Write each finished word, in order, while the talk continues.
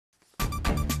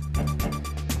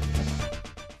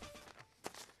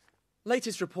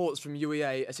Latest reports from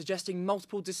UEA are suggesting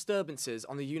multiple disturbances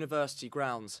on the university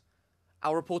grounds.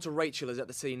 Our reporter Rachel is at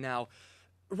the scene now.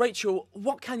 Rachel,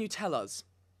 what can you tell us?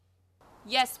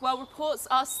 Yes, well, reports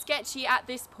are sketchy at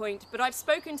this point, but I've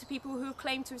spoken to people who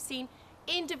claim to have seen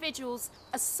individuals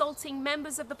assaulting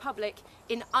members of the public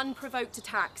in unprovoked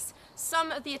attacks.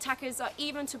 Some of the attackers are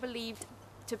even believed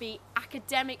to be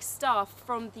academic staff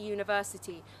from the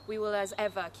university. We will, as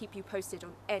ever, keep you posted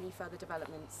on any further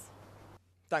developments.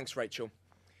 Thanks, Rachel.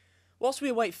 Whilst we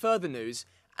await further news,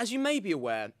 as you may be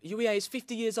aware, UEA is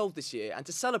 50 years old this year, and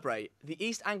to celebrate, the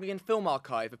East Anglian Film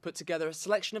Archive have put together a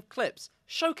selection of clips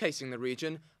showcasing the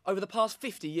region over the past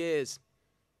 50 years.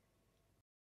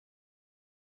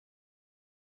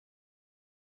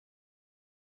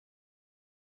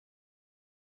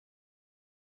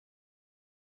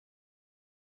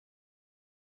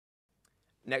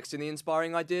 Next in the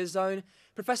Inspiring Ideas Zone,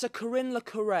 Professor Corinne Le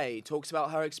Corre talks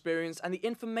about her experience and the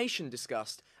information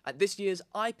discussed at this year's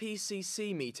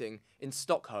IPCC meeting in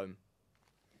Stockholm.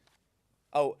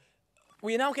 Oh,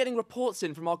 we are now getting reports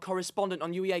in from our correspondent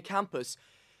on UEA campus,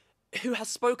 who has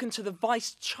spoken to the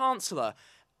Vice-Chancellor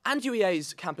and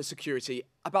UEA's campus security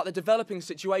about the developing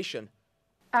situation.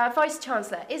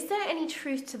 Vice-Chancellor, is there any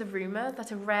truth to the rumour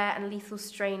that a rare and lethal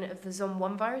strain of the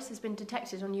ZOM1 virus has been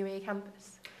detected on UEA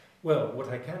campus? Well, what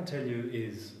I can tell you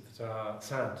is that our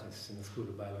scientists in the School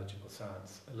of Biological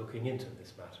Science are looking into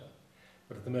this matter,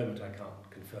 but at the moment I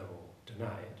can't confirm or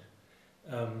deny it.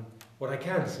 What I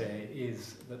can say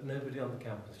is that nobody on the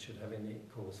campus should have any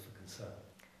cause for concern.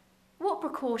 What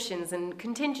precautions and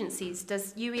contingencies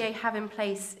does UEA have in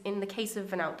place in the case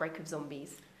of an outbreak of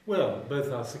zombies? Well,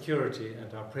 both our security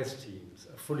and our press teams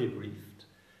are fully briefed,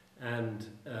 and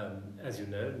as you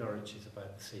know, Norwich is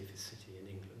about the safest city in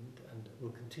England and will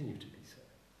continue to be so.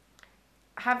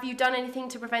 Have you done anything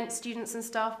to prevent students and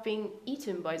staff being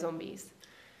eaten by zombies?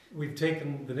 We've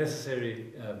taken the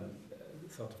necessary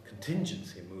sort of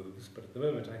contingency moves, but at the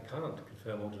moment I can't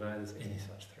confirm or deny there's any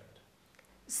such threat.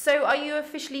 So are you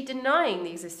officially denying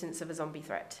the existence of a zombie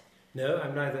threat? No,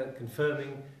 I'm neither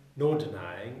confirming nor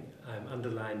denying. I'm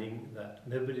underlining that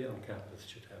nobody on campus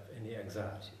should have any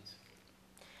anxieties.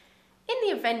 In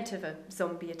the event of a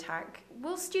zombie attack,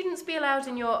 will students be allowed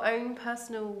in your own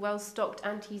personal, well-stocked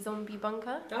anti-zombie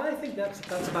bunker? I think that's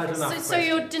about enough. So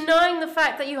you're denying the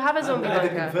fact that you have a zombie bunker?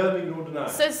 I'm neither confirming nor denying.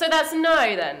 So that's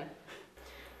no, then?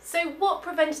 So what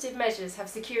preventative measures have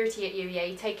security at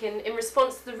UEA taken in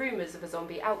response to the rumours of a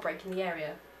zombie outbreak in the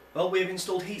area? Well, we have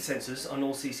installed heat sensors on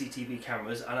all CCTV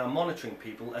cameras and are monitoring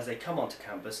people as they come onto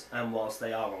campus and whilst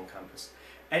they are on campus.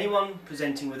 Anyone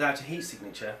presenting without a heat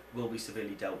signature will be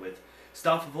severely dealt with.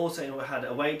 Staff have also had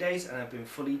away days and have been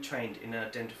fully trained in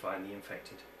identifying the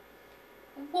infected.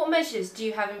 What measures do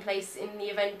you have in place in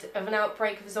the event of an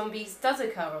outbreak of zombies does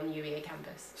occur on the UEA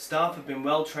campus? Staff have been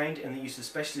well trained in the use of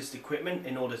specialist equipment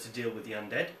in order to deal with the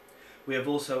undead. We have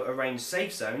also arranged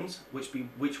safe zones which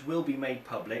will be made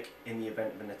public in the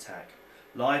event of an attack.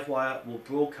 Livewire will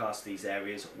broadcast these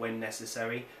areas when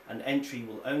necessary, and entry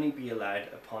will only be allowed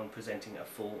upon presenting a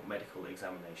full medical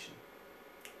examination.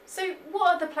 So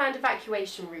what are the planned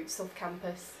evacuation routes off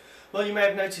campus? Well, you may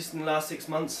have noticed in the last 6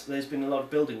 months there's been a lot of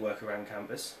building work around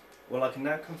campus. Well, I can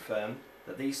now confirm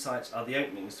that these sites are the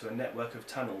openings to a network of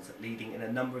tunnels leading in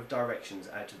a number of directions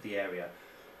out of the area.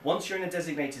 Once you're in a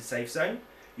designated safe zone,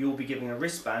 you will be given a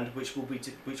wristband which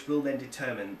will then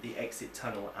determine the exit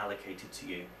tunnel allocated to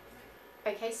you.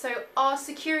 Okay, so are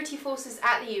security forces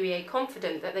at the UEA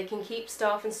confident that they can keep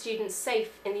staff and students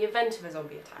safe in the event of a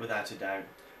zombie attack? Without a doubt.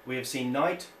 We have seen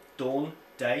night, dawn,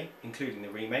 day, including the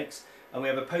remakes, and we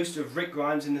have a poster of Rick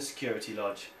Grimes in the security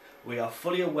lodge. We are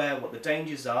fully aware what the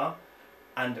dangers are,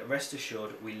 and rest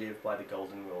assured we live by the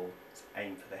golden rule.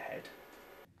 Aim for the head.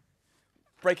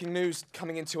 Breaking news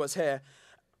coming into us here.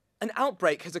 An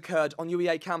outbreak has occurred on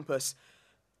UEA campus.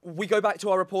 We go back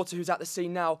to our reporter who's at the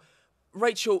scene now.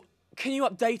 Rachel, can you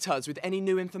update us with any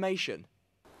new information?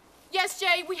 Yes,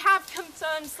 Jay, we have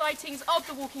confirmed sightings of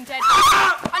the Walking Dead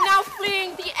are now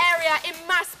fleeing the area in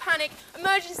mass panic.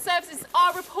 Emergency services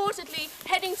are reportedly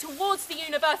heading towards the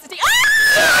university.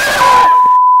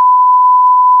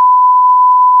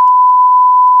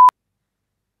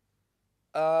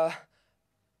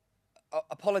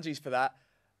 Apologies for that.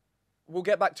 We'll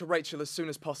get back to Rachel as soon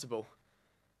as possible.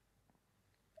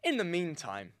 In the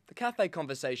meantime, the cafe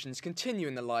conversations continue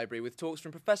in the library with talks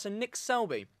from Professor Nick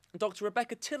Selby and Dr.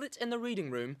 Rebecca Tillett in the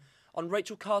reading room on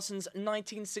Rachel Carson's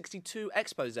 1962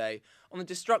 exposé on the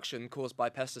destruction caused by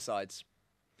pesticides.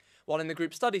 While in the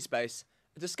group study space,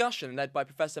 a discussion led by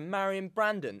Professor Marion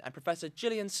Brandon and Professor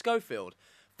Gillian Schofield,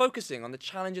 focusing on the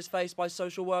challenges faced by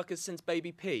social workers since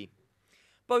Baby P.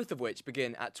 both of which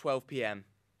begin at 12 p.m.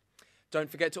 Don't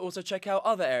forget to also check out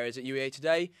other areas at UEA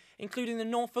today, including the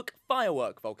Norfolk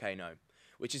Firework volcano,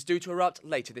 which is due to erupt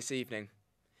later this evening.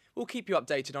 We'll keep you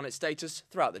updated on its status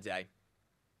throughout the day.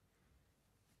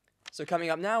 So coming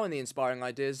up now in the Inspiring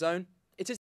Ideas Zone,